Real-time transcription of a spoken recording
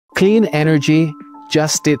Clean energy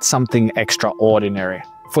just did something extraordinary.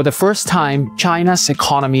 For the first time, China's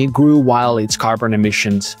economy grew while its carbon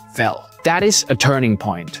emissions fell. That is a turning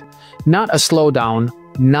point. Not a slowdown,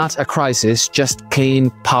 not a crisis, just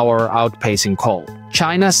clean power outpacing coal.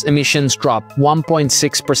 China's emissions dropped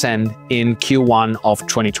 1.6% in Q1 of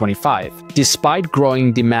 2025, despite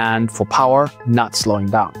growing demand for power not slowing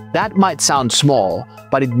down. That might sound small,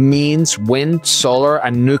 but it means wind, solar,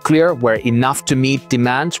 and nuclear were enough to meet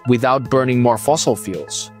demand without burning more fossil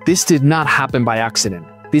fuels. This did not happen by accident.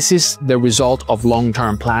 This is the result of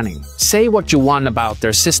long-term planning. Say what you want about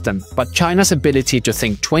their system, but China's ability to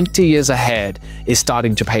think 20 years ahead is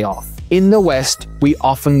starting to pay off. In the West, we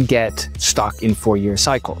often get stuck in 4-year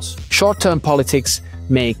cycles. Short-term politics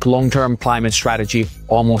make long-term climate strategy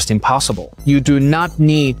almost impossible. You do not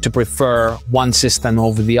need to prefer one system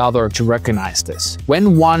over the other to recognize this.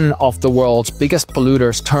 When one of the world's biggest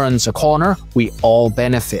polluters turns a corner, we all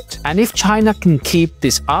benefit. And if China can keep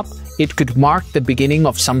this up, it could mark the beginning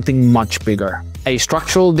of something much bigger. A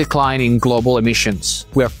structural decline in global emissions.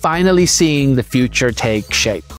 We're finally seeing the future take shape.